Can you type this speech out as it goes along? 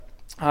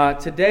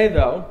Today,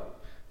 though,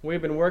 we've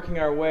been working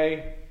our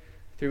way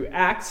through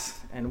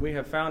Acts, and we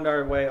have found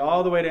our way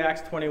all the way to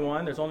Acts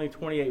 21. There's only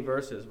 28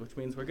 verses, which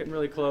means we're getting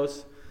really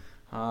close.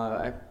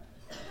 I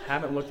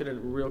haven't looked at it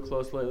real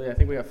close lately. I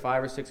think we have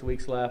 5 or 6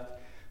 weeks left.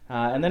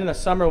 And then in the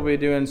summer, we'll be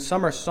doing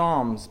summer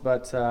Psalms.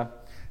 But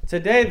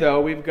today,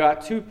 though, we've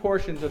got 2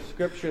 portions of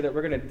Scripture that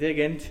we're going to dig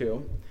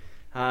into.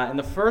 And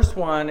the first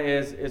one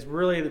is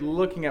really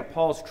looking at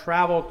Paul's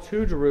travel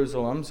to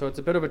Jerusalem. So it's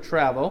a bit of a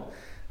travel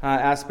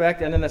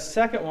aspect. And then the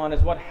second one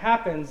is what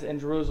happens in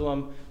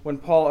Jerusalem when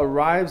Paul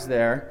arrives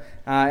there.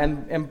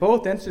 And in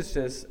both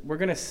instances, we're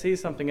going to see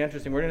something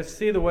interesting. We're going to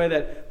see the way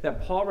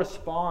that Paul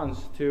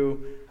responds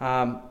to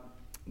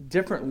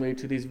differently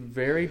to these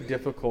very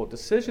difficult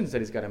decisions that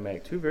he's got to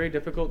make. 2 very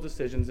difficult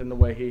decisions in the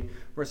way he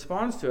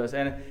responds to us.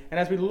 And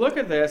as we look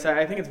at this,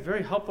 I think it's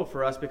very helpful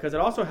for us because it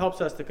also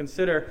helps us to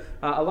consider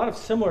a lot of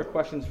similar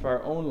questions for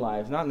our own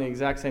lives, not in the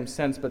exact same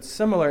sense, but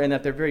similar in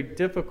that they're very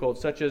difficult,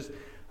 such as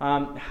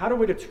how do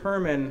we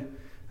determine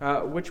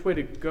which way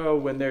to go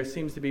when there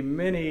seems to be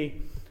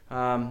many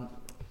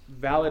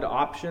valid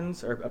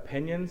options or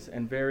opinions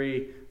and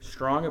very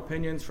strong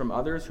opinions from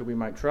others who we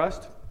might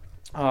trust?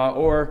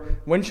 Or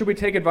when should we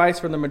take advice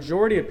from the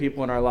majority of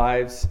people in our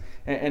lives,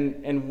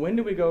 and when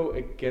do we go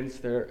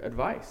against their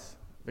advice?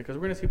 Because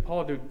we're going to see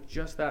Paul do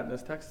just that in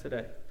this text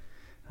today.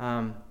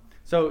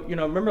 So,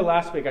 remember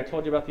last week I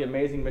told you about the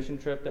amazing mission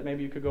trip that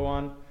maybe you could go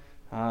on?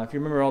 If you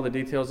remember all the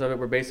details of it,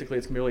 where basically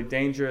it's going to be really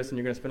dangerous and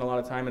you're going to spend a lot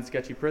of time in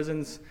sketchy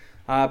prisons.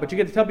 But you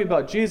get to tell people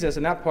about Jesus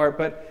in that part.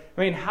 But,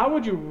 how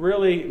would you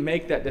really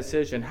make that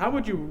decision? How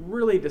would you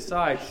really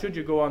decide, should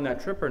you go on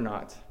that trip or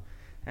not?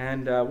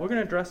 And we're going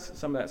to address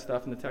some of that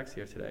stuff in the text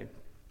here today.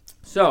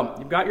 So,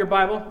 you've got your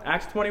Bible,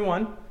 Acts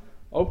 21.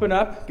 Open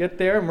up, get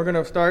there, and we're going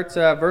to start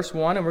verse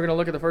 1, and we're going to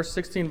look at the first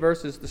 16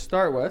 verses to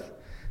start with.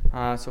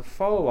 So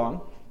follow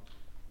along.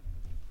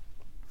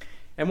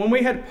 And when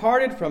we had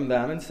parted from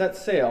them and set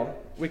sail,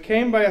 we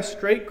came by a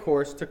straight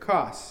course to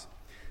Kos,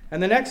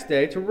 and the next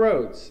day to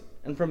Rhodes,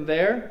 and from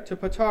there to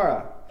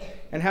Patara.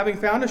 And having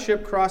found a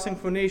ship crossing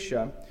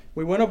Phoenicia,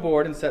 we went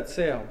aboard and set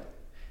sail.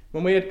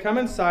 When we had come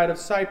in sight of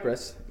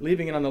Cyprus,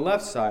 leaving it on the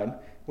left side,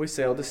 we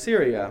sailed to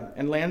Syria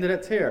and landed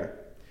at Tyre.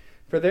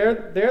 For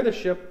there the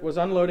ship was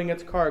unloading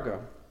its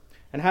cargo.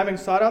 And having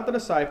sought out the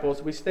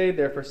disciples, we stayed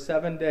there for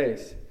 7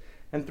 days.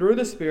 And through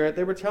the Spirit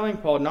they were telling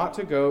Paul not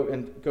to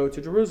go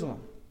to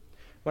Jerusalem.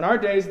 When our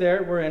days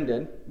there were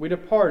ended, we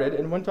departed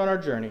and went on our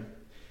journey.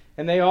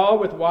 And they all,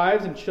 with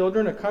wives and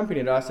children,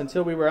 accompanied us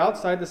until we were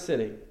outside the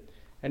city.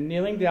 And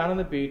kneeling down on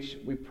the beach,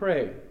 we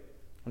prayed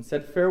and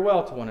said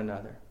farewell to one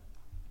another.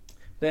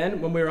 Then,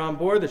 when we were on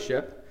board the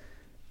ship,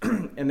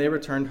 and they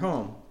returned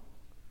home.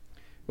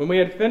 When we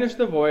had finished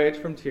the voyage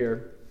from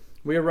Tyre,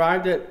 we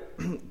arrived at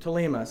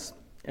Ptolemais,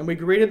 and we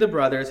greeted the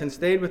brothers and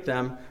stayed with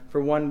them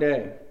for 1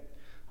 day.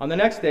 On the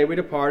next day we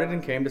departed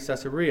and came to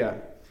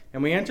Caesarea,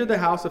 and we entered the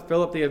house of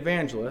Philip the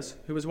evangelist,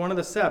 who was one of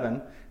the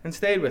 7, and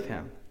stayed with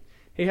him.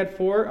 He had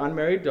 4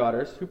 unmarried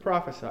daughters who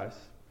prophesied.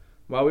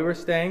 While we were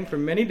staying for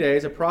many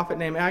days, a prophet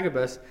named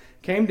Agabus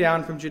came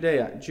down from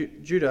Judea,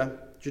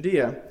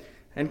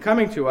 and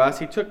coming to us,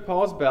 he took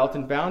Paul's belt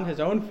and bound his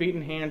own feet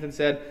and hands and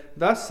said,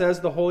 "Thus says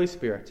the Holy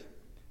Spirit,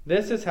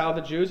 this is how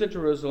the Jews at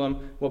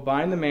Jerusalem will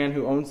bind the man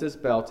who owns this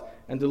belt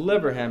and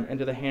deliver him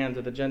into the hands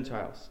of the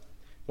Gentiles."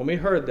 When we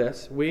heard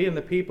this, we and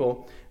the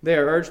people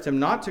there urged him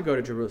not to go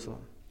to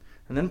Jerusalem.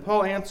 And then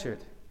Paul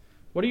answered,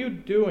 "What are you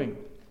doing,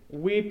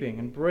 weeping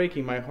and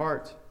breaking my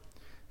heart?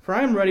 For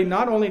I am ready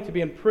not only to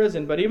be in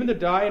prison, but even to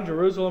die in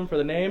Jerusalem for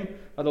the name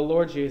of the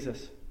Lord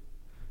Jesus."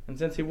 And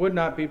since he would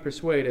not be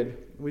persuaded,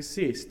 we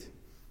ceased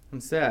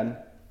and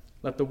said,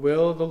 "Let the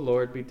will of the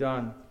Lord be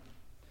done."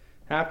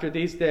 After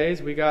these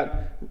days we got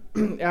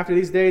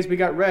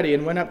ready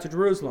and went up to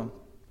Jerusalem.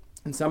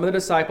 And some of the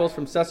disciples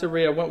from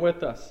Caesarea went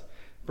with us,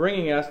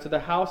 bringing us to the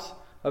house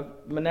of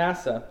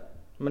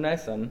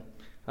Manason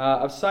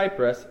of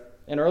Cyprus,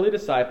 an early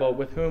disciple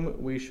with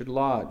whom we should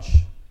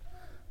lodge.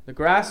 The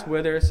grass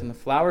withers and the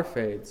flower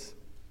fades.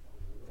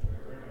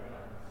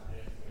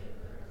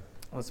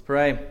 Let's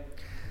pray.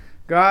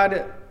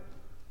 God,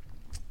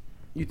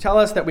 you tell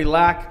us that we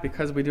lack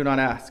because we do not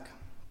ask.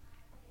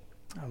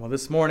 Well,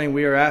 this morning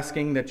we are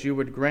asking that you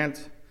would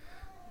grant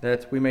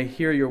that we may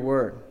hear your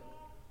word.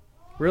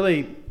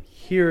 Really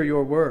hear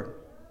your word.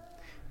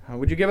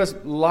 Would you give us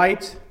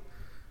light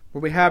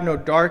where we have no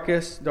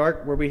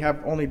where we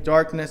have only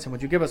darkness, and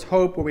would you give us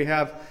hope where we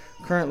have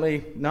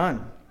currently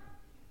none?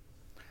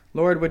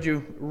 Lord, would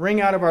you wring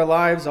out of our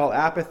lives all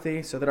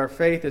apathy so that our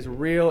faith is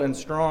real and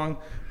strong,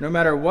 no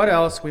matter what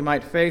else we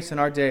might face in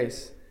our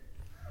days,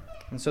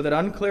 and so that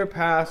unclear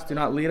paths do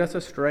not lead us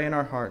astray in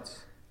our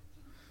hearts.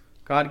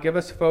 God, give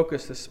us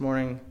focus this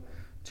morning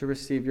to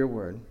receive your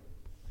word.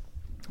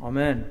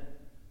 Amen.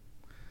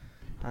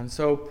 And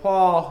so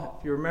Paul,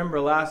 if you remember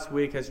last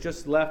week, has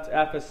just left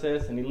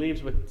Ephesus, and he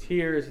leaves with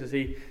tears as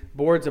he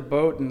boards a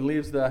boat and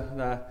leaves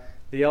the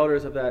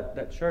elders of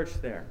that church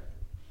there.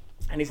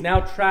 And he's now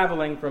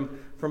traveling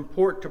from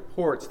port to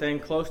port, staying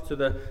close to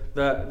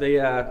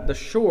the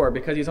shore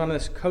because he's on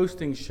this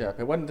coasting ship.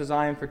 It wasn't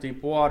designed for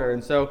deep water.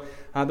 And so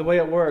the way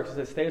it works is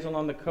it stays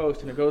along the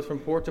coast and it goes from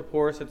port to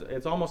port.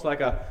 It's almost like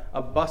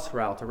a bus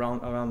route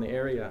around the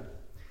area.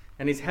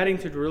 And he's heading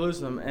to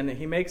Jerusalem, and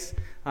he makes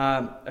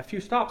a few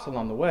stops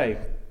along the way.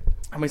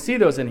 And we see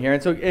those in here.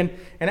 And so, and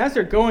as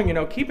they're going,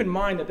 keep in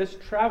mind that this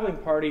traveling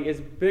party is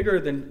bigger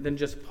than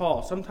just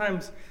Paul.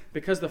 Sometimes,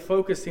 because the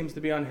focus seems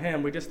to be on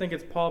him, we just think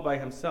it's Paul by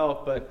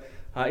himself. But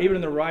even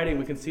in the writing,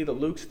 we can see that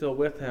Luke's still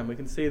with him. We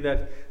can see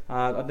that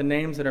of the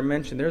names that are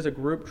mentioned, there's a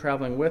group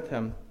traveling with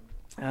him.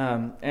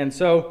 And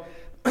so,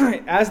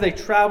 as they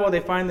travel,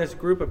 they find this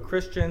group of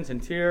Christians in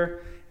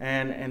Tyre,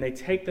 and they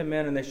take them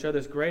in, and they show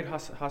this great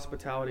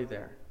hospitality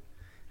there.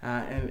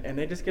 And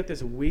they just get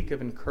this week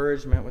of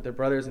encouragement with their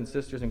brothers and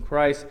sisters in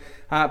Christ.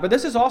 But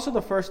this is also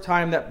the first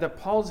time that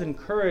Paul's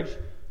encouraged,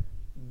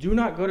 do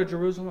not go to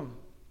Jerusalem.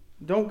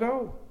 Don't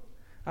go.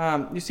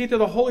 You see, through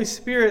the Holy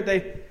Spirit,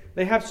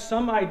 they have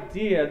some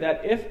idea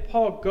that if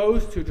Paul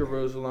goes to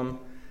Jerusalem,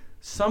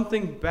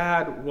 something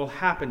bad will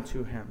happen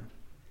to him.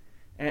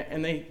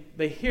 And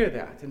they hear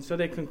that. And so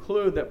they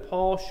conclude that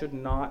Paul should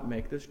not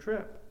make this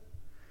trip.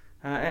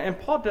 And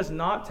Paul does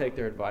not take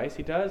their advice.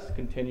 He does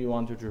continue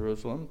on to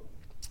Jerusalem.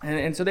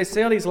 And so they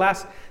sail these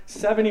last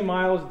 70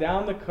 miles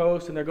down the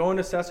coast, and they're going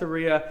to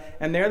Caesarea,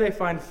 and there they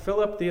find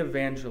Philip the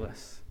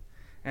evangelist.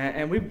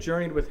 And we've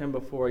journeyed with him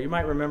before. You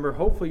might remember,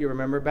 hopefully you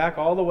remember, back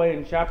all the way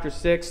in chapter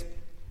 6,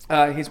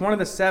 he's one of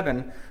the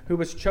 7 who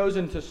was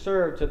chosen to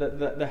serve to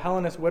the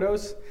Hellenist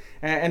widows.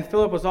 And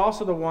Philip was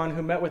also the one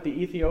who met with the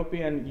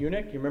Ethiopian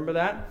eunuch. You remember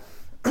that?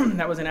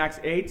 That was in Acts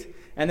 8.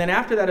 And then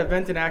after that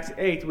event in Acts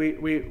 8,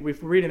 we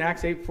read in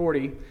Acts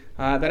 8:40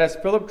 that as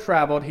Philip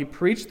traveled, he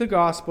preached the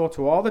gospel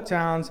to all the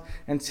towns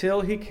until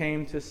he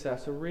came to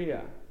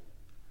Caesarea.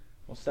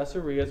 Well,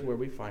 Caesarea is where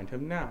we find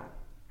him now.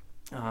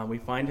 We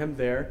find him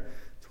there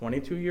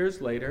 22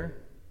 years later,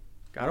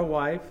 got a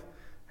wife,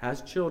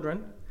 has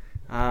children.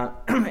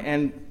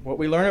 And what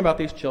we learn about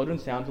these children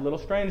sounds a little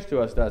strange to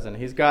us, doesn't it?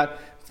 He's got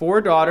 4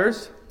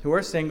 daughters who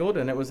are singled,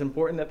 and it was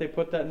important that they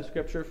put that in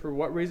Scripture. For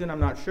what reason, I'm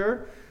not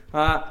sure.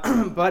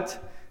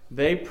 But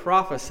they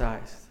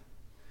prophesied.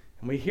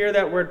 And we hear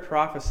that word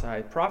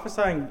prophesied.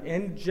 Prophesying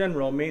in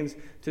general means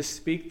to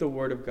speak the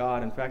word of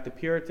God. In fact, the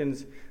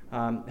Puritans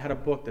had a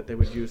book that they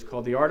would use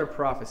called The Art of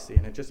Prophecy,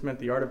 and it just meant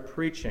the art of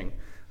preaching.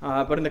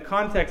 But in the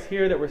context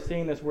here that we're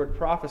seeing this word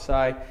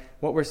prophesy,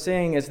 what we're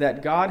saying is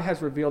that God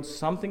has revealed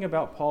something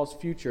about Paul's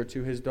future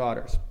to his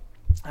daughters.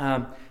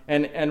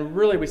 And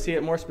really we see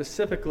it more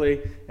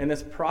specifically in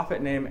this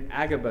prophet named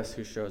Agabus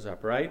who shows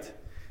up, right?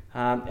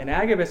 And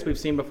Agabus we've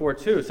seen before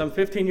too. Some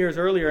 15 years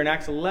earlier in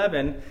Acts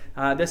 11,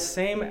 this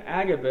same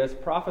Agabus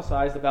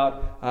prophesied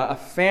about a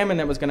famine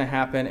that was going to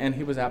happen, and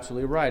he was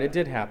absolutely right. It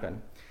did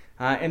happen.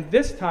 And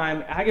this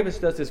time, Agabus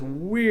does this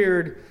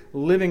weird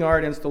living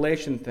art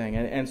installation thing.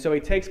 And so he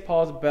takes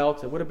Paul's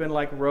belt. It would have been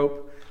like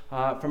rope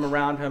from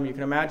around him. You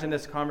can imagine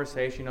this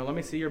conversation. Let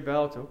me see your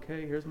belt.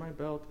 Okay, here's my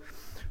belt.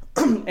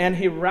 And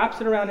he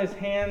wraps it around his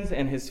hands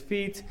and his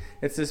feet.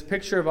 It's this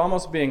picture of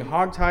almost being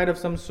hogtied of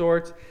some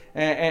sort.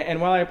 And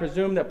while I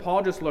presume that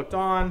Paul just looked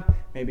on,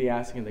 maybe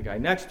asking the guy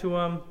next to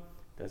him,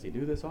 does he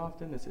do this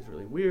often? This is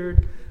really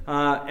weird.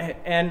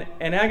 And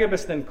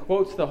Agabus then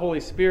quotes the Holy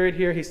Spirit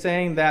here. He's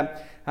saying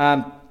that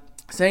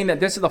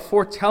this is the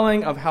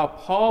foretelling of how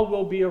Paul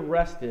will be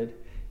arrested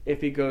if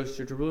he goes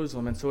to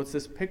Jerusalem. And so it's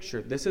this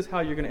picture. This is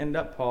how you're going to end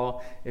up,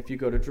 Paul, if you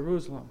go to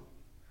Jerusalem.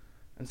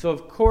 And so,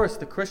 of course,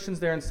 the Christians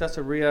there in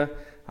Caesarea,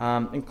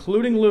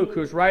 including Luke,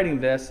 who's writing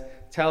this,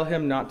 tell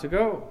him not to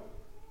go.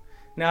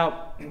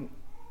 Now,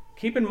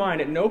 keep in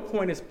mind, at no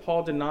point is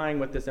Paul denying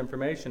what this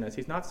information is.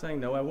 He's not saying,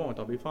 no, I won't,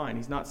 I'll be fine.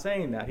 He's not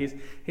saying that.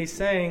 He's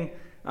saying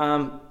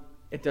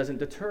it doesn't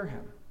deter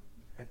him.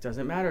 It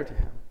doesn't matter to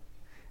him.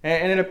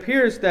 And it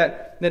appears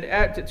that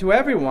to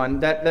everyone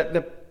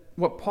that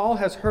what Paul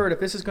has heard,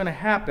 if this is going to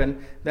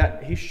happen,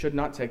 that he should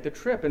not take the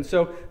trip. And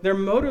so their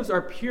motives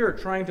are pure,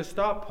 trying to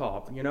stop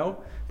Paul.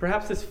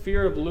 Perhaps this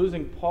fear of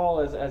losing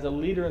Paul as a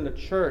leader in the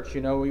church.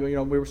 We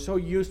were so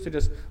used to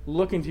just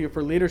looking to you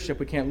for leadership,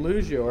 we can't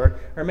lose you.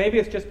 Or maybe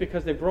it's just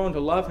because they've grown to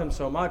love him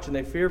so much and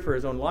they fear for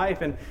his own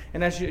life. And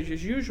as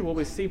usual,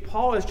 we see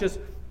Paul is just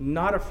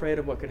not afraid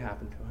of what could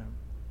happen to him.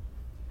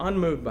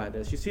 Unmoved by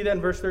this. You see that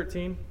in verse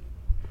 13?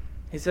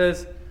 He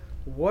says,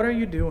 "What are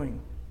you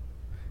doing?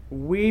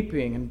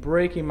 Weeping and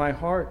breaking my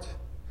heart.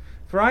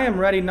 For I am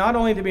ready not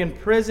only to be in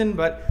prison,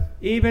 but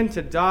even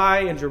to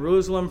die in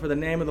Jerusalem for the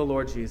name of the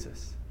Lord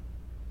Jesus."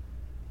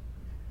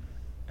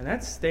 And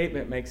that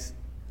statement makes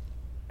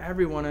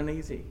everyone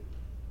uneasy.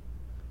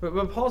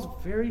 But Paul's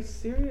very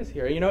serious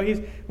here.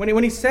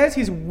 When he says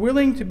he's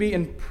willing to be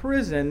in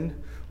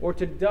prison or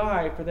to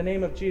die for the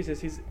name of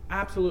Jesus, he's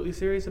absolutely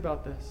serious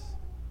about this.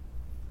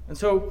 And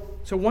so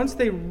once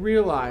they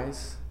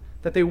realize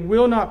that they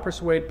will not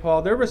persuade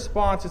Paul, their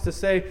response is to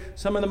say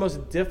some of the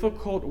most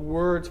difficult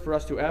words for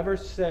us to ever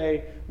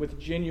say with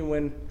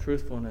genuine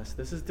truthfulness.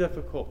 This is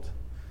difficult.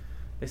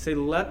 They say,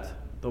 "Let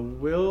the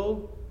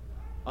will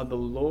of the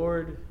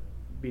Lord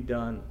be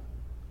done.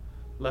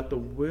 Let the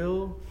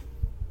will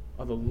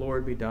of the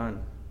Lord be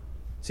done.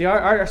 See,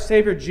 our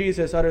Savior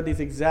Jesus uttered these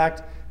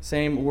exact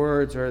same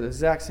words, or the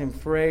exact same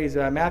phrase.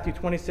 Matthew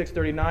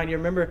 26:39, you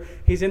remember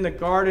he's in the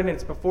garden,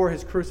 it's before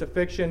his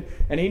crucifixion,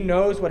 and he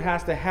knows what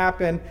has to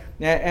happen,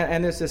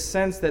 and there's this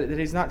sense that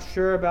he's not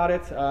sure about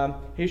it.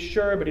 He's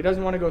sure, but he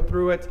doesn't want to go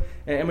through it.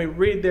 And we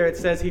read there, it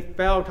says he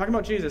fell, talking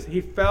about Jesus,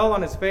 he fell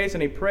on his face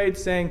and he prayed,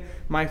 saying,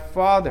 "My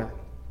Father,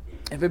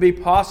 if it be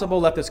possible,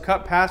 let this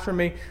cup pass from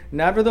me.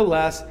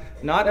 Nevertheless,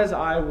 not as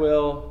I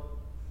will,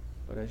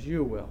 but as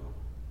you will."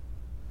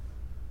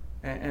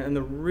 And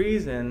the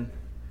reason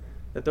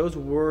that those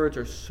words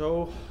are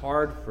so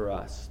hard for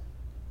us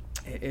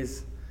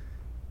is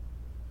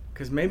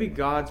because maybe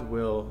God's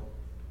will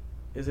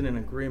isn't in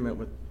agreement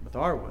with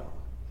our will.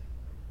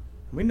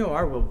 We know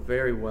our will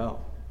very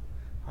well.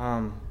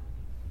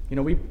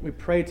 We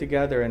pray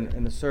together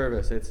in the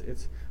service.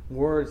 It's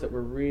words that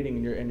we're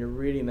reading, and you're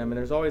reading them, and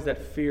there's always that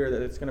fear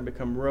that it's going to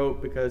become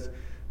rote because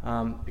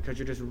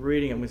you're just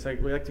reading them. We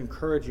like to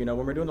encourage you.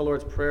 When we're doing the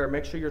Lord's Prayer,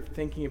 make sure you're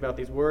thinking about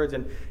these words.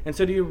 And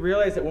so do you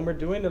realize that when we're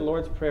doing the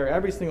Lord's Prayer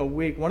every single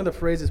week, one of the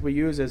phrases we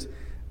use is,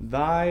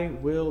 "Thy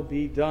will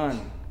be done."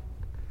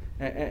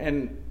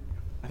 And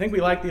I think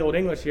we like the Old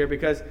English here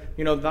because,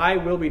 "Thy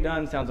will be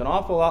done" sounds an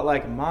awful lot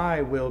like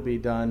 "my will be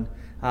done."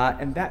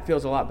 And that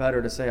feels a lot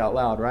better to say out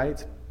loud,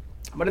 right?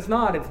 But it's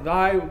not. It's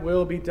 "thy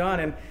will be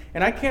done."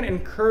 And I can't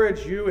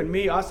encourage you and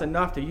me, us,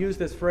 enough to use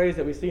this phrase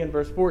that we see in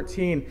verse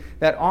 14,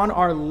 that on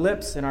our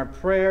lips, in our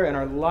prayer, in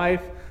our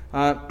life,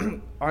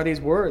 are these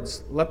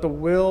words, "Let the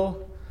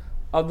will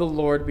of the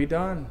Lord be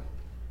done."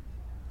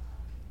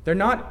 They're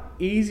not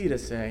easy to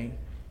say.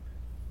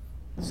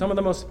 Some of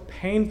the most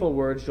painful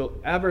words you'll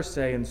ever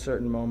say in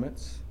certain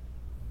moments.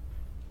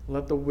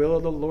 Let the will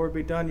of the Lord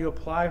be done. You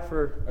apply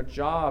for a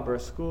job or a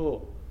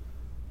school.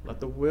 Let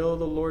the will of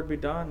the Lord be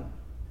done.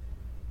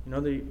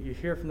 You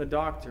hear from the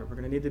doctor, we're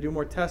going to need to do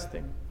more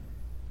testing.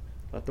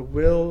 Let the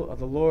will of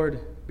the Lord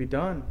be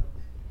done.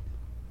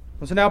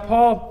 And so now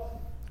Paul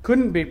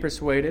couldn't be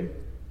persuaded.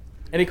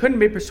 And he couldn't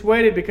be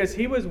persuaded because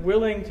he was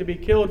willing to be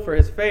killed for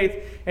his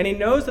faith. And he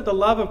knows that the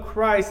love of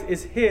Christ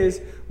is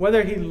his,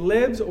 whether he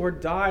lives or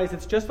dies.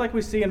 It's just like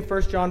we see in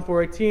 1 John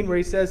 4:18, where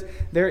he says,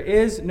 "There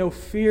is no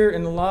fear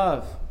in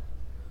love."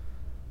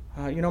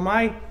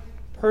 My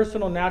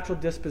personal natural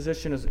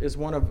disposition is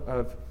one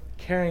of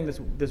carrying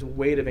this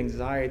weight of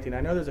anxiety. And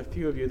I know there's a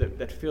few of you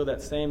that feel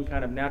that same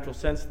kind of natural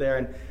sense there.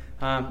 And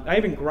I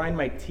even grind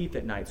my teeth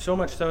at night, so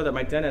much so that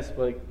my dentist,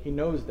 he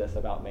knows this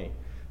about me.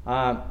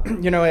 I'll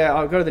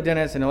go to the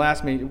dentist and he'll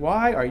ask me,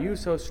 "Why are you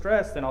so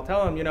stressed?" And I'll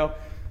tell him,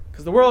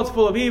 because the world's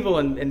full of evil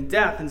and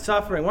death and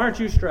suffering. Why aren't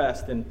you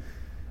stressed? And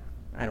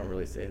I don't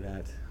really say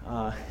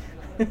that.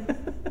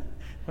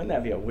 Wouldn't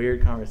that be a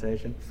weird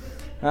conversation?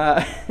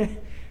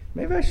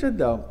 Maybe I should,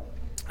 though.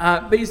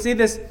 But you see,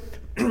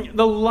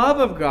 the love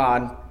of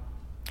God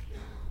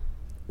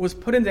was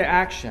put into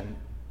action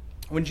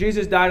when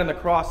Jesus died on the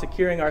cross,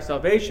 securing our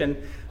salvation.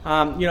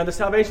 The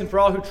salvation for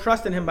all who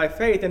trust in him by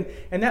faith.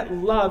 And that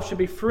love should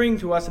be freeing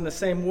to us in the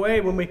same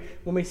way when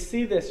we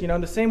see this,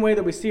 in the same way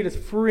that we see it as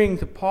freeing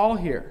to Paul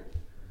here.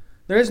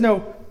 There is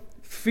no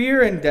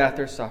fear in death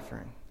or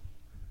suffering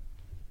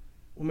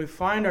when we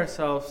find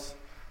ourselves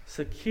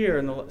secure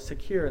in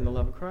the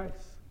love of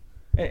Christ.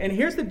 And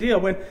here's the deal.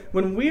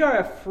 When we are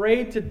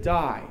afraid to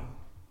die,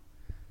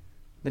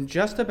 then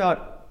just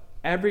about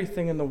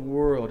everything in the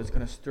world is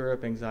going to stir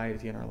up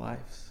anxiety in our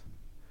lives.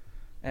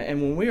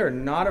 And when we are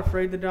not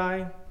afraid to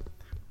die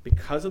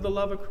because of the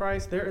love of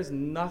Christ, there is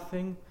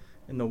nothing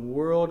in the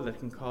world that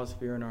can cause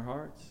fear in our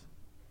hearts.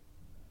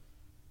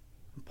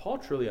 And Paul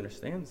truly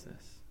understands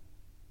this.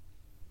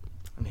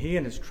 And he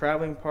and his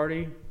traveling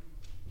party,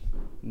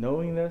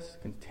 knowing this,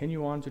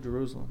 continue on to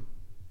Jerusalem.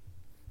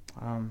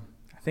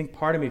 I think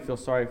part of me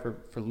feels sorry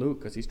for Luke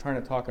because he's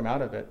trying to talk him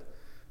out of it.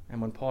 And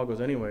when Paul goes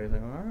anyway, he's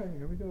like, "All right,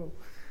 here we go."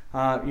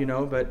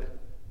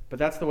 But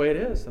that's the way it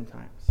is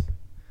sometimes.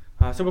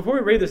 So before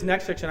we read this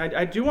next section,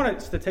 I do want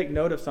us to take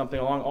note of something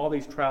along all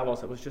these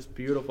travels that was just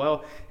beautiful.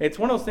 Well, it's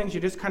one of those things you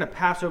just kind of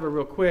pass over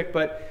real quick,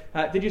 but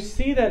did you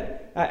see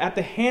that at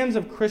the hands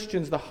of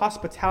Christians, the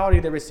hospitality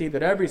they received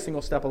at every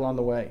single step along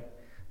the way?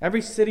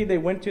 Every city they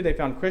went to, they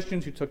found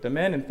Christians who took them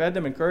in and fed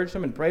them, encouraged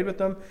them, and prayed with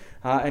them,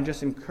 and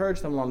just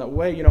encouraged them along that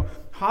way.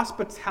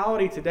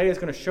 Hospitality today is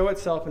going to show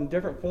itself in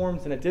different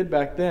forms than it did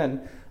back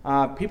then.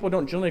 People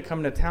don't generally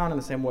come into town in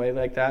the same way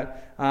like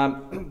that.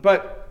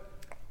 But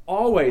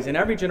always, in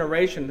every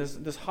generation,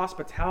 this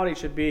hospitality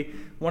should be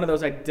one of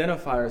those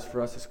identifiers for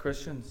us as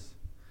Christians.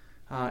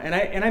 And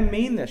I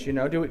mean this,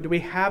 Do we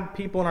have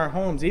people in our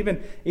homes,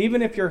 even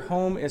if your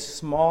home is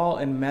small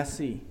and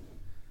messy,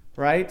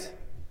 right?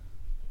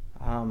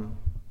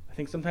 I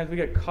think sometimes we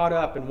get caught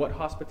up in what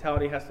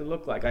hospitality has to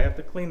look like. I have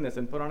to clean this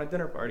and put on a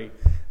dinner party,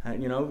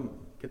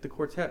 get the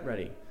quartet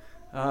ready.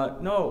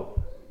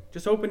 No,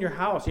 Just open your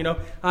house.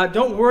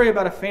 Don't worry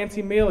about a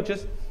fancy meal.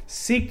 Just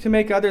seek to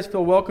make others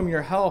feel welcome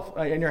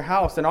in your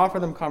house and offer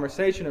them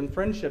conversation and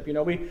friendship.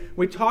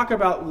 We talk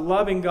about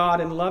loving God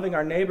and loving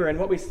our neighbor, and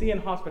what we see in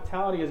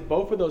hospitality is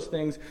both of those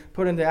things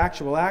put into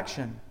actual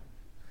action.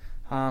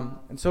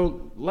 And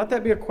so let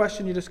that be a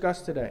question you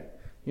discuss today,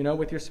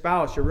 with your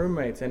spouse, your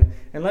roommates, and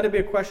let it be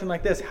a question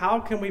like this: how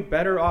can we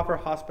better offer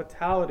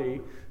hospitality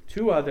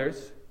to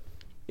others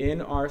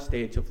in our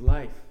stage of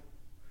life?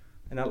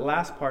 And that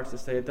last part is to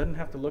say it doesn't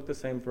have to look the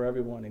same for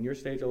everyone in your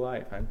stage of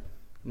life. I'm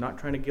not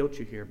trying to guilt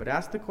you here, but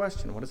ask the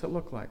question, what does it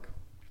look like?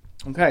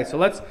 Okay, so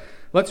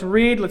let's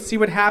read. Let's see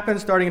what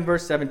happens starting in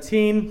verse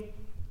 17,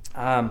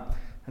 and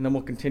then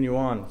we'll continue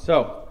on.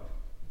 So,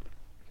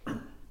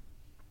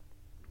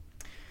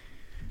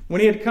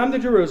 when he had come to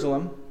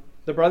Jerusalem,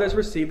 the brothers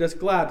received us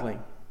gladly.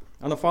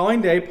 On the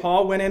following day,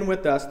 Paul went in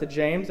with us to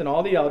James, and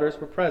all the elders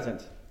were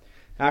present.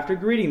 After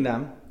greeting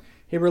them,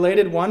 he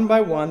related one by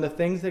one the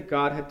things that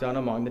God had done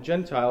among the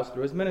Gentiles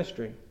through his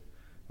ministry.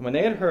 And when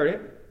they had heard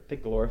it, they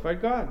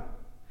glorified God.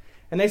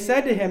 And they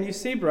said to him, "You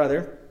see,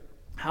 brother,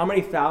 how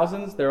many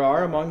thousands there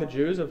are among the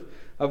Jews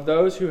of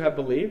those who have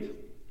believed.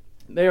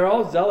 They are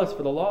all zealous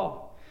for the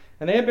law.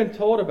 And they have been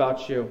told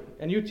about you.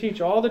 And you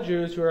teach all the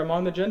Jews who are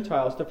among the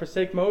Gentiles to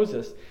forsake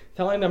Moses,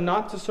 telling them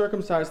not to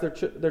circumcise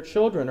their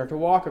children or to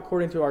walk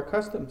according to our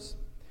customs.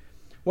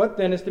 What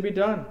then is to be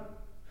done?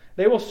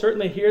 They will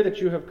certainly hear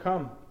that you have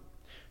come.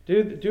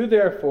 Do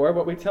therefore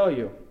what we tell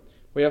you.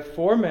 We have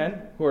 4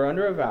 men who are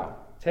under a vow.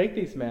 Take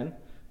these men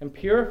and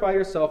purify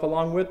yourself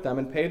along with them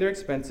and pay their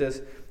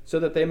expenses so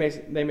that they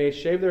may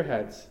shave their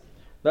heads.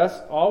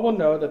 Thus all will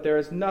know that there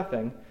is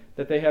nothing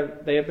that they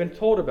have been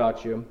told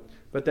about you,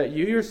 but that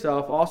you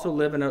yourself also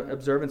live in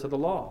observance of the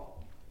law.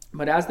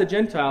 But as the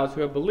Gentiles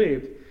who have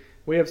believed,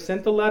 we have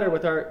sent the letter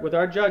with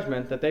our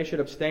judgment that they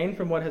should abstain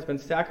from what has been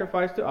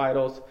sacrificed to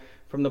idols,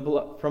 from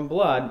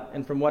blood,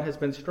 and from what has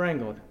been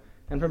strangled,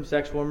 and from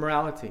sexual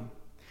immorality."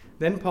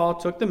 Then Paul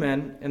took the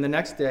men, and the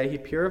next day he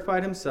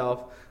purified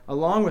himself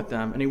along with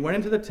them, and he went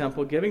into the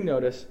temple, giving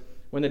notice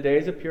when the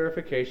days of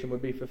purification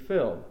would be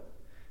fulfilled,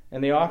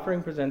 and the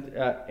offering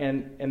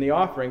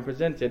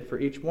presented for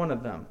each one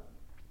of them.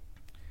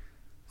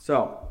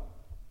 So,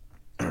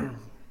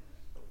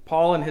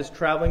 Paul and his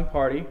traveling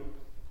party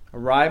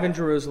arrive in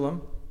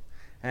Jerusalem,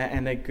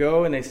 and they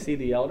go and they see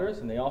the elders,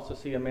 and they also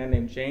see a man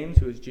named James,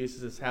 who is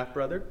Jesus'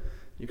 half-brother.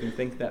 You can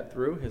think that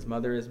through. His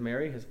mother is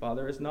Mary. His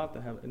father is not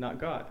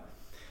God.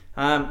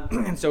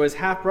 And so his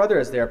half-brother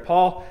is there.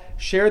 Paul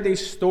shared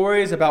these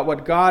stories about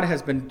what God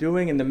has been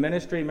doing in the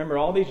ministry. Remember,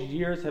 all these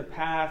years have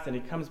passed, and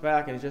he comes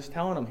back and he's just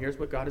telling them, here's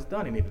what God has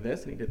done. He did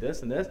this, and he did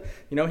this, and this.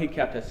 He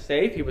kept us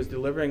safe. He was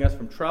delivering us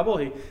from trouble.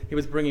 He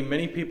was bringing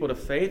many people to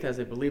faith as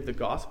they believed the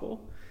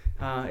gospel.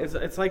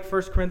 It's like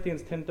 1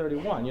 Corinthians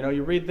 10:31.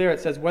 You read there,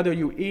 it says, whether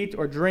you eat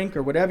or drink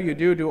or whatever you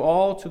do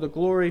all to the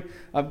glory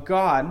of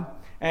God.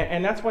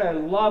 And that's why I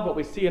love what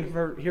we see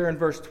here in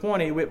verse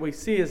 20. What we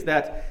see is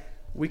that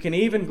we can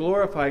even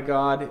glorify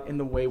God in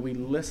the way we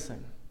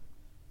listen.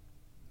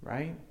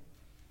 Right?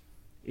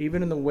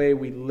 Even in the way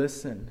we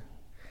listen.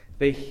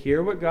 They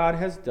hear what God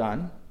has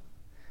done,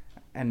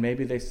 and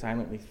maybe they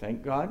silently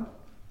thank God,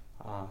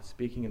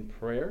 speaking in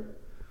prayer,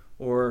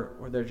 or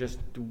they're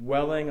just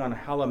dwelling on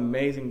how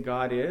amazing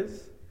God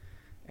is,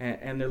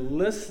 and they're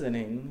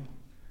listening,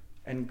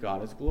 and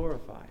God is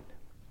glorified.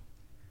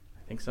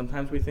 I think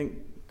sometimes we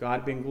think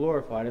God being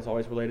glorified is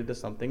always related to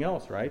something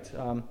else, right?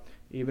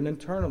 Even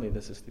internally,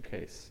 this is the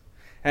case.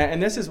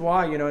 And this is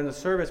why, in the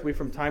service, we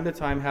from time to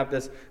time have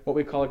this, what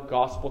we call a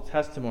gospel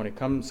testimony.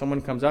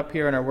 Someone comes up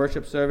here in our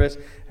worship service,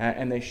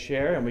 and they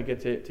share, and we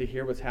get to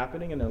hear what's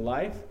happening in their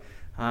life.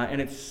 And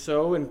it's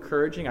so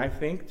encouraging, I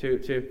think,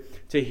 to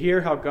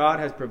hear how God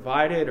has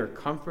provided or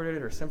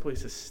comforted or simply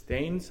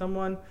sustained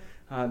someone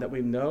that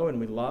we know and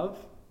we love.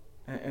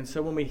 And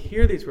so when we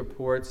hear these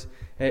reports,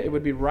 it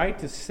would be right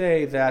to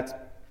say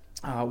that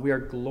we are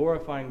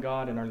glorifying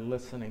God in our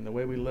listening, the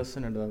way we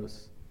listen to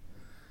those.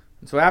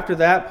 And so after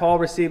that, Paul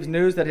receives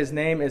news that his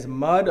name is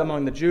mud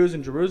among the Jews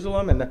in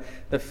Jerusalem, and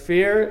the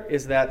fear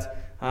is that,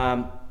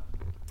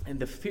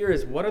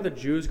 what are the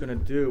Jews going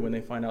to do when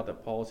they find out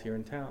that Paul's here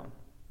in town?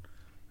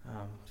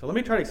 So let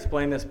me try to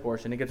explain this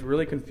portion. It gets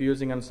really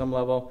confusing on some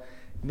level.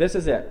 This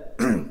is it.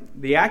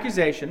 The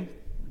accusation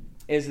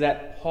is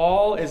that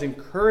Paul is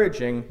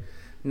encouraging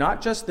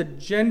not just the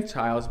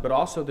Gentiles, but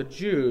also the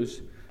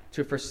Jews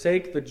to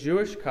forsake the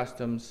Jewish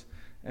customs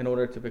in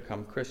order to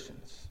become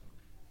Christians.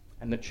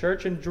 And the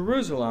church in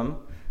Jerusalem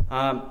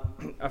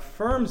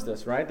affirms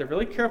this, right? They're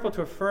really careful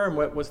to affirm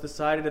what was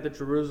decided at the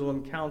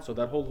Jerusalem Council,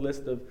 that whole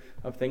list of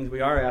things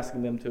we are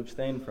asking them to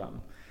abstain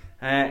from.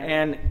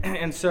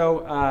 And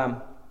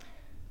so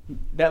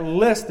that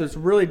list is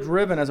really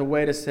driven as a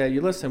way to say,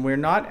 listen, we're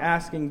not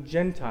asking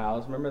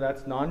Gentiles, remember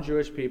that's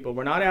non-Jewish people,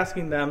 we're not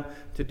asking them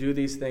to do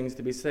these things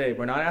to be saved.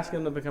 We're not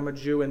asking them to become a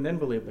Jew and then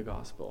believe the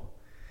gospel.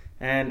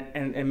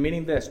 And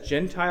meaning this,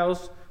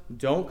 Gentiles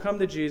don't come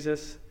to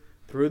Jesus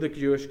through the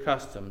Jewish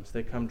customs.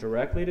 They come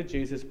directly to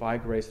Jesus by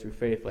grace through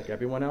faith like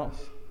everyone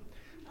else.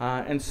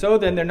 And so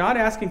then they're not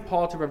asking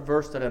Paul to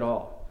reverse that at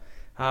all.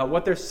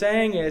 What they're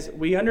saying is,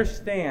 we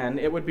understand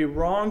it would be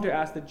wrong to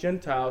ask the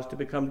Gentiles to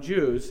become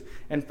Jews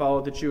and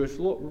follow the Jewish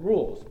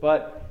rules.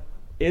 But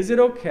is it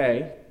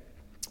okay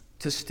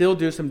to still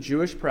do some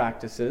Jewish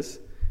practices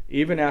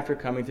even after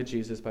coming to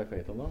Jesus by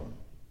faith alone?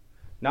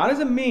 Not as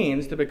a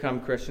means to become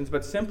Christians,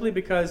 but simply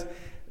because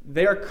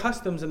they are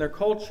customs in their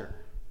culture.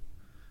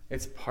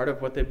 It's part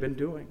of what they've been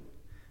doing.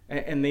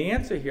 And the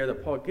answer here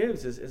that Paul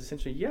gives is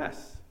essentially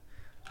yes.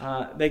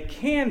 They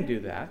can do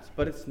that,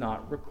 but it's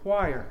not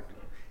required.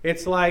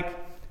 It's like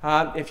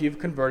if you've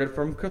converted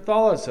from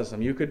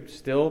Catholicism, you could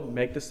still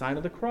make the sign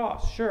of the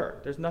cross. Sure,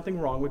 there's nothing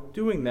wrong with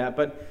doing that,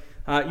 but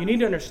you need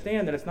to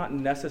understand that it's not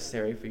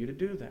necessary for you to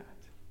do that.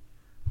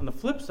 On the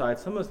flip side,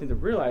 some of us need to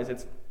realize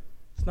it's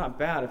not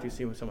bad if you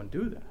see someone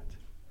do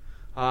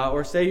that.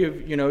 Or say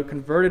you've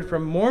converted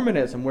from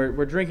Mormonism,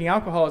 where drinking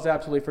alcohol is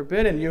absolutely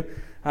forbidden.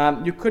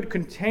 You could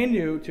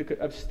continue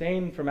to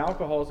abstain from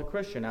alcohol as a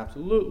Christian,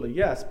 absolutely,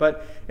 yes,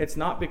 but it's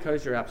not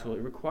because you're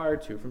absolutely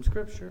required to from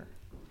Scripture.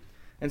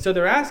 And so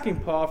they're asking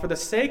Paul, for the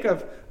sake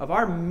of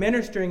our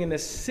ministering in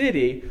this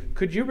city,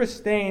 could you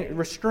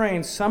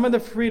restrain some of the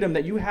freedom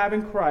that you have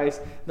in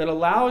Christ that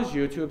allows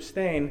you to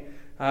abstain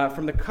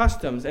from the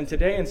customs, and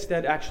today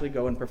instead actually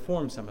go and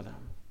perform some of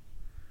them?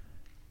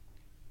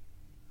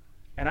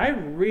 And I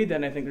read that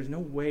and I think there's no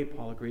way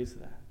Paul agrees to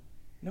that.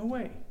 No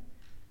way.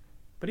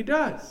 But he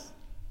does.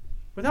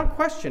 Without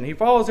question, he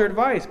follows their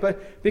advice,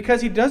 but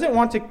because he doesn't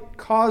want to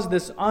cause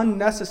this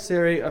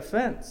unnecessary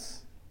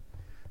offense.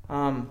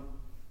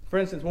 For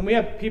instance, when we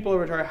have people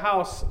over to our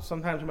house,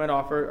 sometimes we might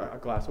offer a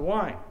glass of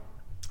wine.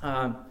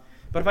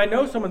 But if I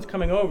know someone's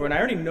coming over and I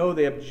already know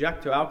they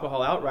object to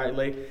alcohol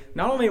outrightly,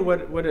 not only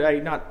would I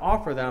not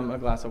offer them a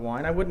glass of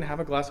wine, I wouldn't have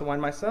a glass of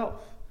wine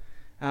myself.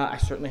 I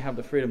certainly have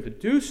the freedom to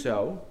do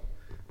so,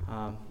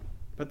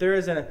 but there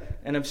is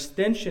an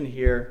abstention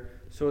here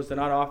so as to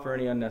not offer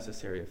any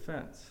unnecessary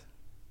offense.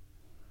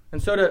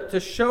 And so to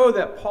show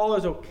that Paul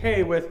is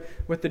okay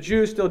with the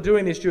Jews still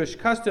doing these Jewish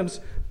customs,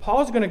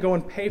 Paul's going to go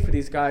and pay for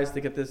these guys to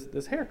get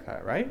this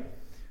haircut, right?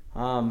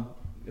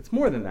 It's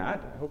more than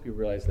that. I hope you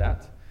realize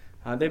that.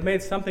 They've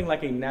made something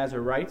like a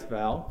Nazirite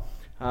vow,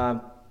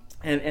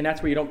 and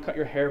that's where you don't cut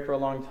your hair for a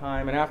long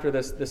time. And after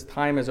this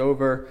time is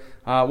over,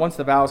 once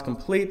the vow is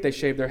complete, they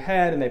shave their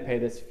head and they pay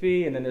this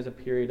fee, and then there's a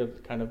period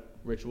of kind of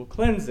ritual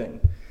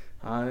cleansing.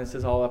 This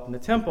is all up in the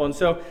temple. And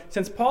so,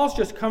 since Paul's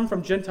just come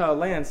from Gentile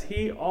lands,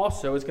 he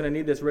also is going to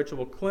need this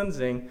ritual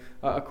cleansing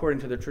according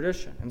to the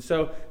tradition. And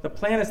so, the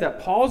plan is that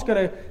Paul's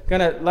going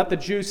to let the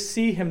Jews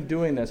see him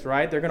doing this,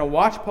 right? They're going to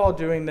watch Paul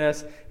doing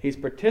this. He's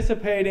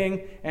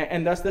participating,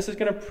 and thus this is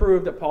going to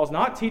prove that Paul's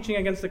not teaching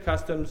against the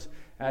customs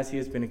as he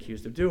has been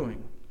accused of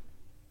doing.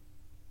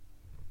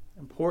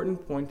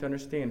 Important point to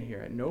understand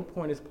here. At no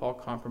point is Paul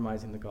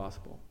compromising the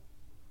gospel.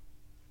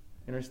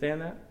 You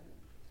understand that?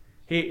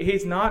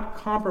 He's not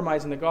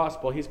compromising the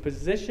gospel. He's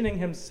positioning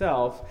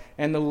himself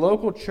and the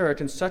local church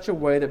in such a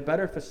way that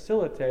better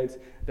facilitates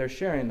their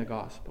sharing the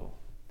gospel.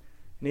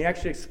 And he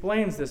actually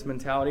explains this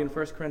mentality in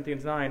 1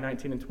 Corinthians 9,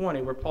 19 and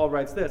 20, where Paul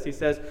writes this. He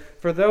says,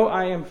 "For though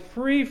I am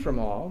free from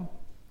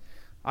all,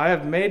 I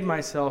have made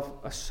myself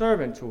a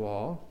servant to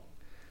all,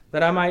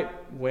 that I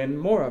might win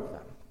more of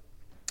them.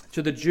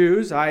 To the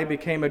Jews I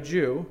became a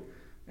Jew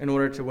in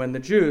order to win the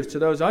Jews. To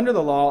those under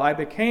the law I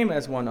became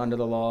as one under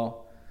the law,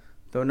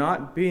 though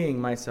not being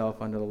myself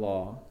under the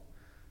law,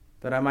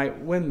 that I might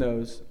win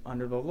those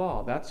under the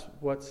law." That's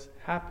what's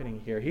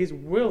happening here. He's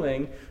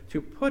willing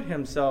to put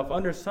himself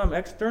under some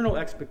external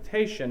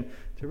expectation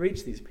to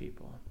reach these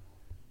people.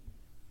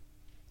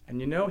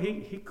 And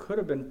he could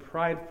have been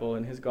prideful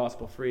in his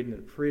gospel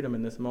freedom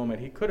in this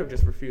moment. He could have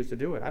just refused to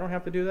do it. I don't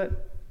have to do that.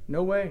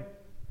 No way.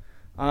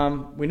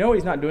 We know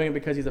he's not doing it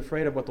because he's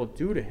afraid of what they'll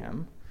do to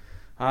him.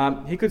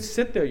 He could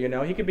sit there,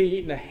 He could be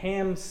eating a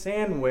ham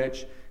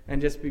sandwich and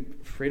just be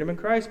freedom in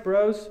Christ,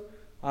 bros.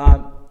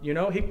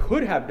 He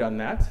could have done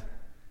that.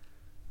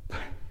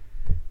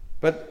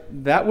 But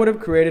that would have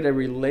created a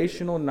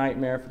relational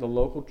nightmare for the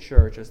local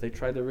church as they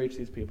tried to reach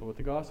these people with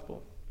the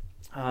gospel.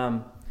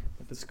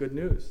 But this is good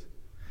news.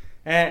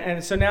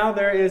 And so now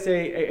there is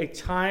a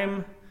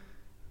time,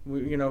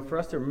 for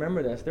us to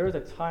remember this. There is a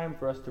time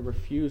for us to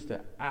refuse to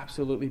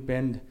absolutely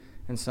bend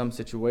in some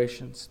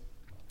situations.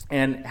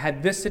 And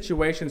had this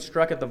situation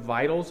struck at the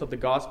vitals of the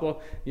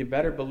gospel, you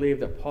better believe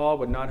that Paul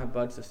would not have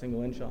budged a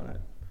single inch on it.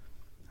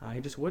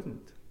 He just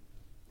wouldn't.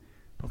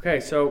 Okay,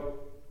 so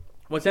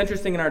what's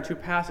interesting in our two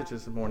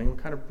passages this morning, we'll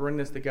kind of bring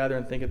this together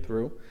and think it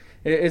through,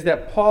 is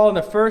that Paul, in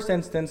the first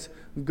instance,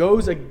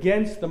 goes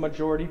against the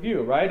majority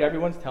view, right?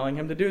 Everyone's telling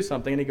him to do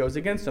something, and he goes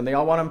against them. They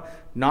all want him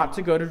not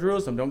to go to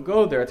Jerusalem. Don't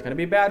go there. It's going to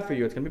be bad for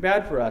you. It's going to be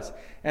bad for us.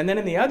 And then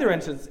in the other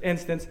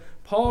instance,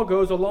 Paul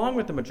goes along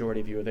with the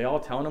majority view. They all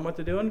telling him what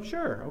to do, and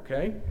sure,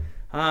 okay.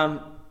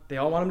 They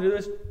all want him to do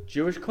this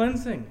Jewish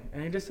cleansing.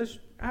 And he just says,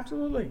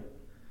 absolutely.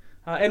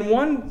 In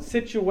one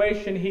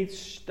situation, he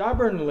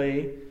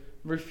stubbornly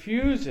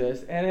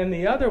refuses, and in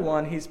the other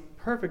one, he's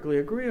perfectly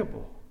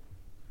agreeable.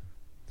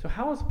 So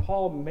how is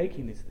Paul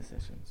making these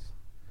decisions?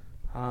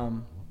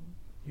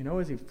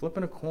 Is he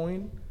flipping a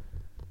coin?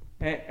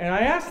 And I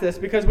ask this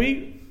because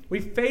we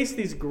face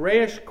these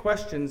grayish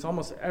questions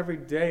almost every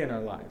day in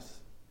our lives.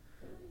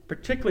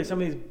 Particularly some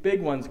of these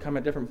big ones come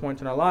at different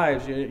points in our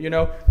lives.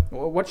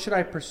 What should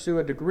I pursue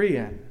a degree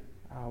in?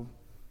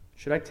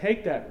 Should I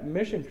take that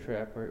mission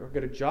trip or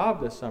get a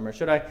job this summer?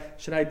 Should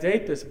I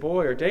date this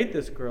boy or date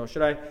this girl?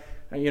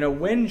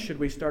 When should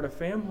we start a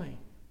family?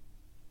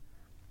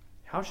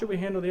 How should we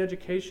handle the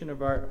education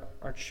of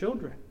our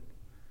children?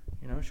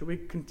 Should we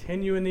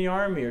continue in the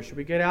army or should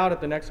we get out at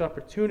the next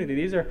opportunity?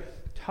 These are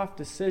tough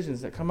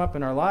decisions that come up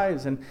in our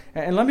lives. And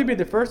let me be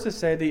the first to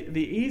say the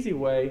easy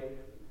way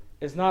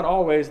is not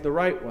always the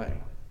right way.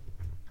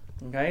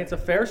 Okay? It's a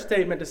fair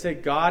statement to say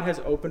God has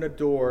opened a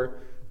door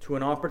to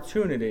an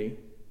opportunity,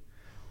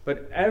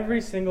 but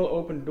every single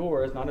open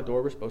door is not a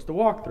door we're supposed to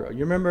walk through.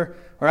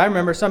 I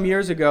remember some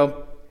years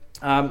ago,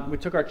 we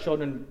took our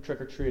children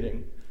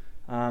trick-or-treating.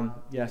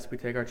 Yes, we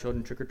take our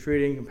children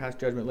trick-or-treating. You can pass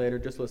judgment later,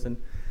 just listen.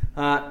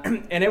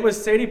 And it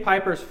was Sadie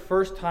Piper's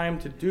first time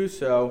to do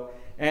so,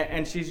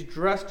 and she's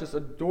dressed just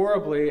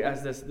adorably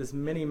as this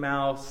Minnie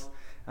Mouse,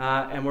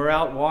 and we're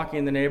out walking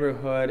in the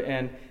neighborhood,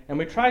 and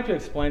we tried to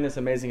explain this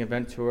amazing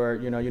event to her.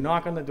 You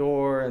knock on the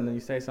door, and then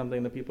you say something,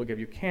 and the people give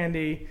you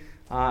candy.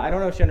 I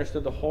don't know if she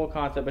understood the whole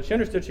concept, but she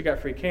understood she got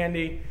free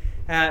candy.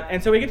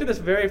 And so we get to this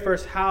very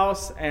first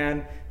house,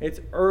 and it's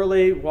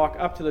early, walk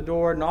up to the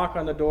door, knock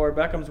on the door,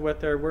 Beckham's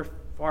with her, we're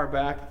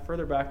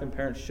further back than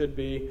parents should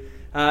be,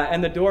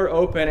 and the door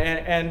open,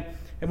 and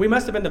we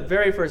must have been the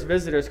very first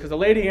visitors, because the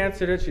lady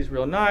answered it, she's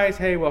real nice,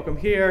 hey, welcome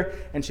here,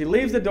 and she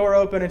leaves the door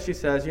open, and she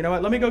says, you know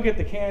what, let me go get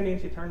the candy,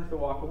 and she turns to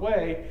walk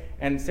away,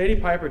 and Sadie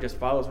Piper just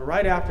follows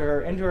right after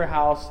her into her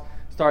house,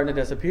 starting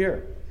to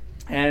disappear.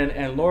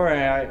 And Laura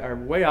and I are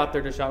way out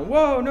there just shouting,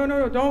 whoa,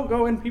 no, don't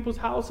go in people's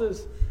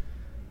houses.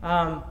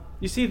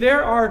 You see,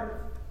 there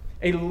are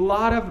a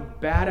lot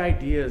of bad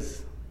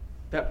ideas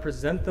that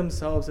present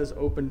themselves as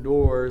open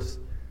doors,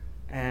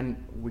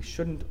 and we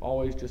shouldn't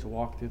always just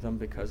walk through them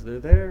because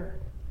they're there.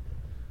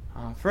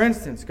 For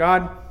instance,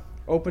 God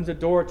opens a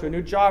door to a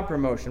new job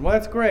promotion. Well,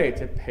 that's great.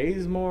 It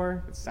pays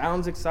more. It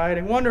sounds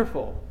exciting.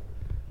 Wonderful.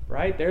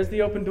 Right? There's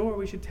the open door.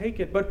 We should take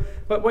it. But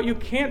what you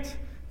can't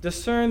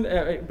discern,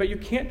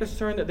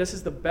 that this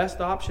is the best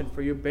option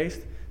for you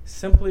based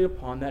simply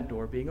upon that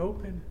door being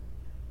open.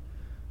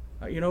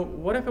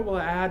 What if it will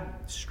add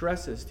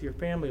stresses to your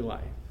family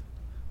life?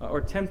 Or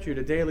tempt you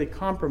to daily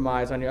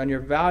compromise on your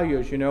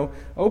values?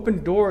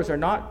 Open doors are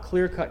not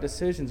clear-cut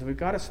decisions. We've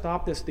got to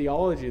stop this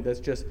theology that's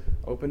just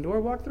open door,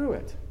 walk through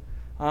it.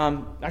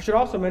 I should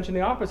also mention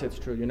the opposite's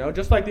true.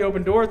 Just like the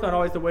open door is not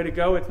always the way to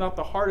go, it's not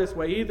the hardest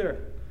way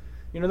either.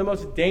 The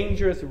most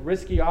dangerous,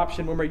 risky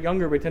option when we're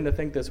younger, we tend to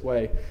think this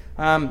way,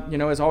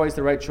 is always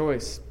the right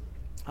choice.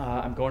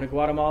 I'm going to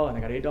Guatemala and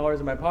I got $8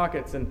 in my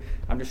pockets and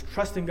I'm just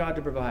trusting God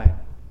to provide.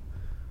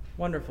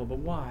 Wonderful, but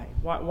why?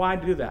 Why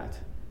do that?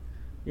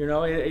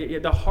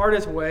 The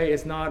hardest way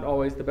is not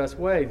always the best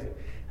way.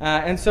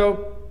 Much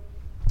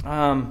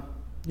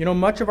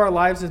of our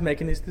lives is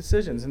making these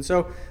decisions. And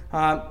so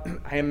I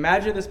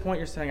imagine at this point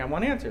you're saying, I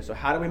want answers. So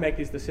how do we make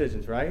these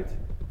decisions, right?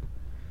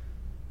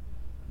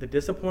 The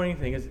disappointing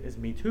thing is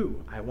me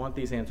too. I want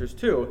these answers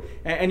too.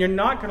 And you're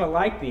not going to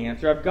like the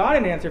answer. I've got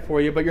an answer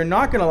for you, but you're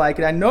not going to like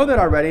it. I know that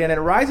already. And it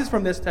arises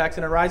from this text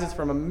and it arises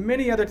from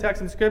many other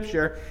texts in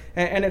Scripture.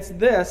 And it's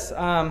this.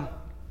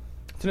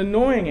 It's an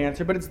annoying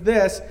answer, but it's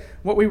this.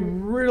 What we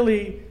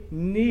really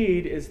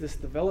need is this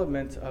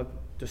development of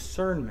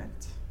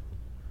discernment,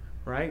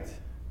 right?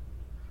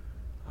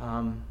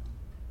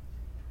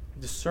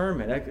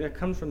 Discernment. That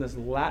comes from this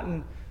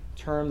Latin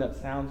term that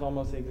sounds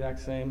almost the exact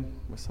same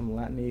with some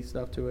Latin-y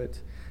stuff to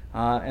it.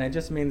 And it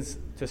just means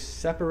to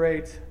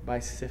separate by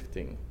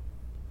sifting.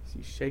 So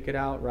you shake it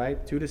out,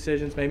 right? 2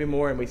 decisions, maybe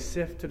more, and we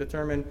sift to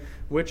determine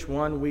which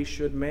one we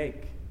should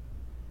make.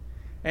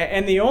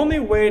 And the only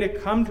way to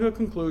come to a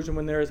conclusion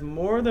when there is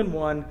more than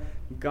one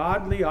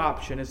godly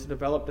option is to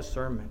develop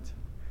discernment.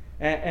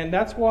 And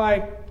that's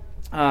why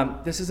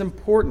this is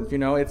important.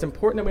 It's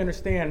important that we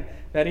understand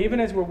that even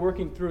as we're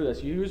working through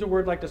this, you use a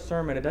word like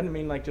discernment, it doesn't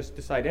mean like just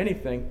decide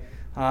anything,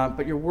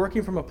 but you're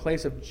working from a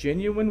place of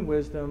genuine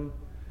wisdom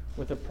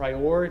with a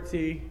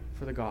priority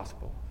for the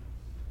gospel.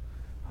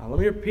 Let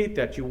me repeat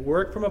that. You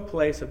work from a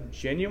place of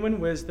genuine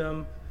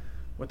wisdom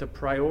with a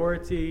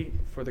priority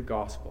for the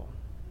gospel.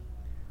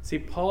 See,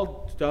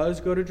 Paul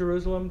does go to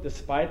Jerusalem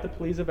despite the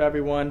pleas of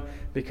everyone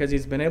because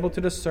he's been able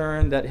to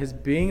discern that his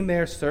being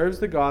there serves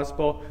the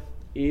gospel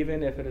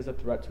even if it is a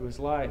threat to his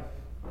life.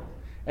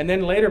 And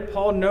then later,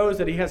 Paul knows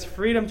that he has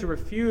freedom to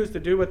refuse to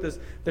do what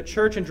the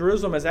church in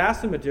Jerusalem has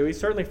asked him to do. He's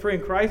certainly free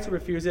in Christ to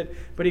refuse it,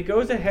 but he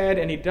goes ahead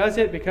and he does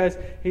it because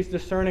he's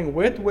discerning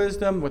with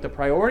wisdom, with a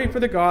priority for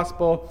the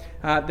gospel,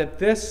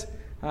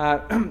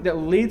 that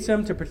leads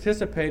him to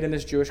participate in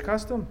this Jewish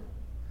custom.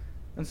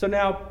 And so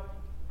now,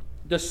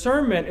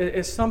 discernment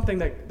is something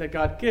that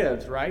God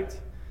gives, right?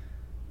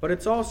 But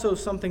it's also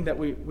something that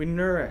we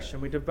nourish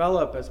and we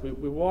develop as we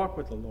walk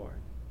with the Lord.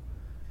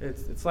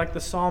 It's like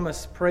the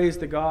psalmist prays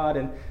to God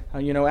and,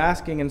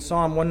 asking in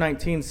Psalm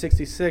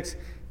 119:66,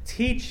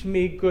 Teach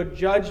me good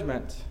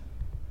judgment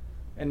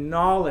and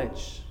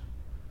knowledge,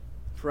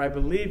 for I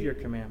believe your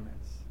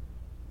commandments.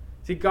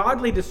 See,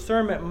 godly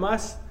discernment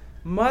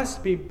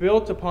must be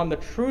built upon the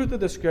truth of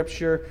the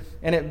Scripture,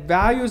 and it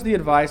values the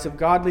advice of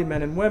godly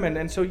men and women.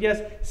 And so,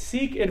 yes,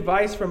 seek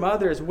advice from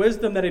others,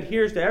 wisdom that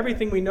adheres to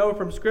everything we know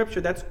from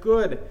Scripture. That's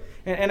good.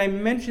 And I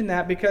mention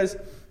that because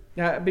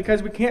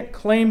we can't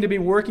claim to be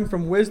working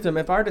from wisdom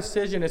if our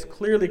decision is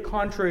clearly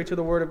contrary to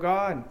the Word of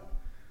God.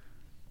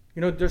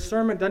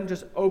 Discernment doesn't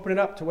just open it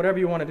up to whatever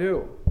you want to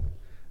do,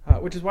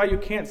 which is why you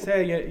can't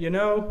say,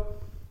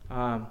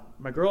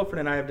 my girlfriend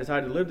and I have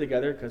decided to live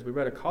together because we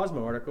read a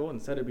Cosmo article and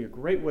said it'd be a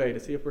great way to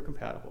see if we're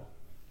compatible.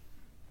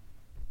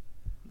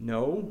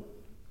 No.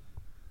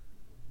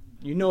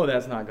 You know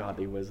that's not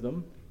godly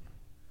wisdom.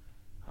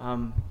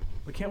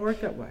 We can't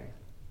work that way.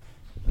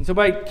 And so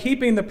by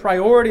keeping the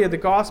priority of the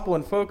gospel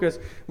in focus,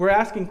 we're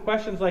asking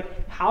questions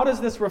like, how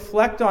does this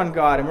reflect on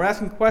God? And we're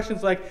asking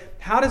questions like,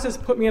 how does this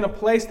put me in a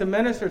place to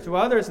minister to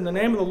others in the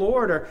name of the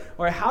Lord?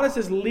 Or how does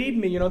this lead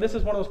me? This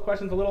is one of those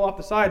questions a little off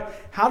the side.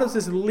 How does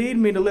this lead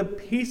me to live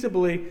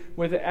peaceably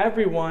with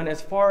everyone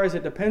as far as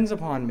it depends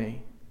upon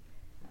me?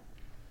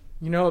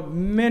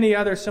 Many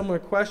other similar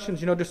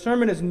questions.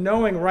 Discernment is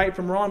knowing right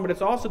from wrong, but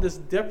it's also this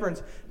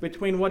difference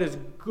between what is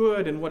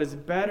good and what is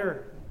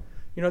better.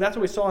 That's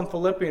what we saw in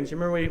Philippians. You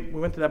remember we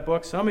went to that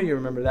book? Some of you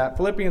remember that.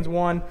 Philippians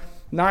 1,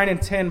 9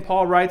 and 10,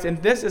 Paul writes, "And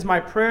this is my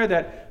prayer,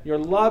 that your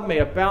love may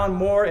abound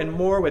more and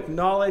more with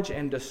knowledge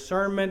and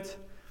discernment,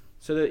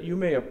 so that you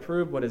may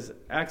approve what is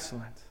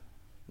excellent,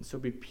 and so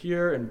be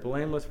pure and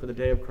blameless for the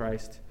day of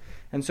Christ."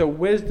 And so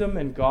wisdom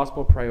and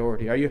gospel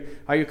priority.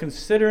 Are you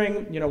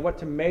considering, what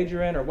to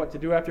major in or what to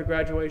do after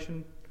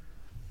graduation?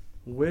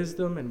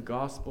 Wisdom and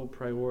gospel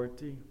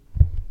priority.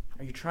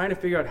 Are you trying to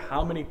figure out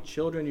how many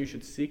children you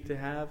should seek to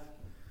have?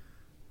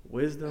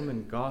 Wisdom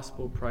and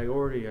gospel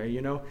priority.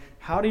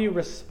 How do you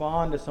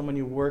respond to someone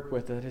you work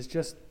with that is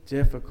just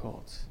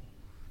difficult?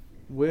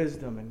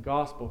 Wisdom and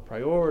gospel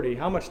priority.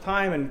 How much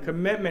time and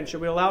commitment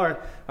should we allow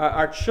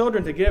our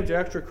children to give to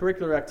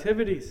extracurricular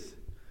activities?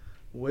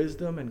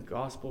 Wisdom and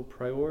gospel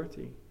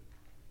priority.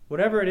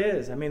 Whatever it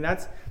is,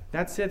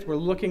 that's it. We're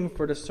looking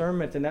for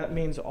discernment, and that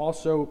means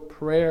also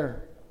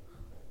prayer.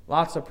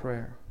 Lots of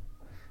prayer.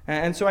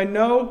 And so I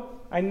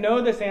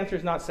know this answer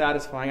is not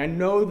satisfying. I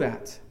know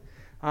that.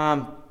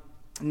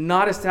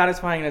 Not as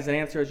satisfying as an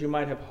answer as you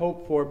might have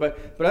hoped for,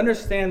 but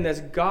understand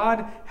this.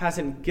 God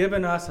hasn't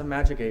given us a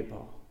magic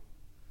 8-ball.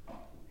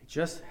 He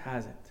just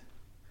hasn't.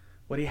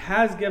 What He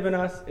has given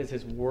us is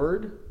His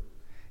Word.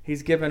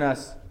 He's given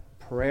us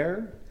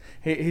prayer.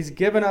 He's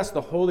given us the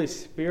Holy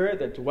Spirit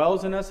that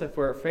dwells in us if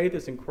our faith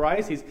is in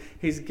Christ.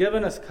 He's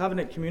given us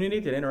covenant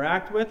community to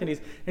interact with, and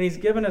He's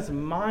given us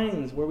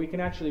minds where we can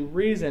actually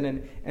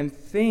reason and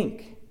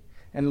think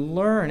and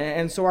learn.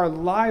 And so our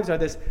lives are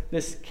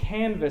this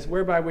canvas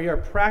whereby we are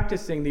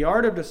practicing the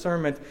art of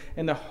discernment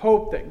in the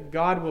hope that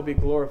God will be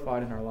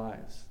glorified in our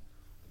lives.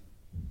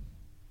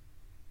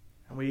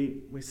 And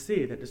we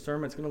see that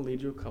discernment is going to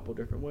lead you a couple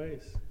different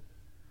ways.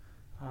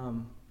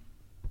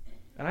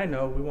 And I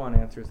know we want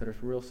answers that are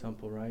real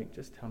simple, right?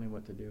 Just tell me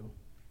what to do.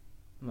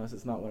 Unless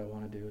it's not what I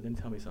want to do, then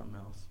tell me something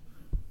else.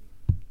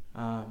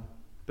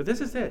 But this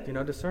is it.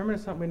 Discernment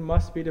is something we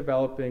must be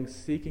developing,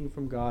 seeking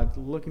from God,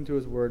 looking to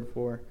His Word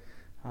for.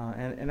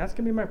 And that's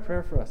going to be my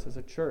prayer for us as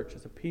a church,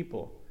 as a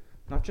people.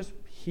 Not just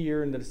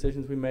here in the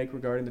decisions we make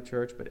regarding the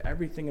church, but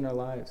everything in our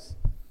lives.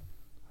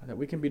 That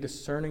we can be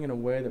discerning in a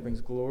way that brings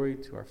glory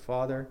to our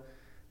Father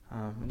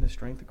in the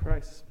strength of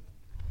Christ.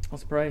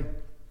 Let's pray.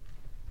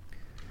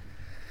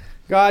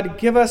 God,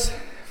 give us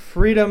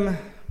freedom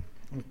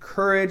and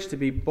courage to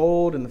be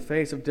bold in the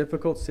face of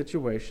difficult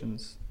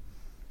situations.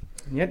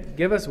 And yet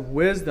give us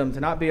wisdom to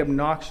not be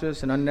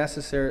obnoxious and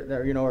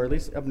unnecessary, or at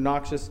least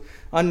obnoxious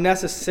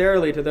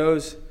unnecessarily to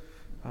those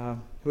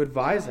who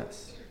advise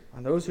us,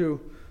 and those who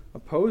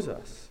oppose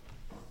us.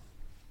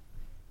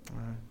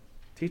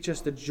 Teach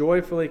us to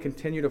joyfully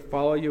continue to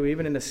follow You,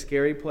 even in the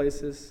scary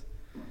places,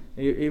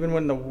 even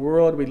when the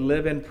world we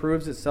live in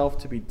proves itself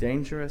to be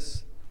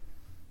dangerous.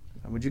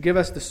 Would You give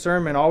us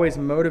discernment, always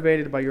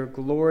motivated by Your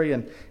glory?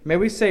 And may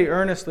we say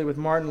earnestly with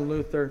Martin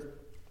Luther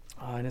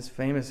in his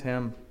famous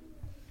hymn,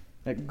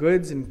 that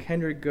goods and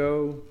kindred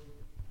go,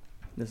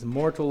 this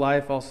mortal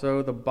life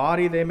also, the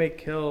body they may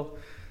kill,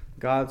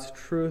 God's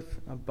truth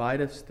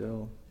abideth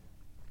still.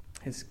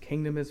 His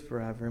kingdom is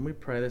forever. And we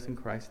pray this in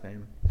Christ's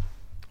name.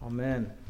 Amen.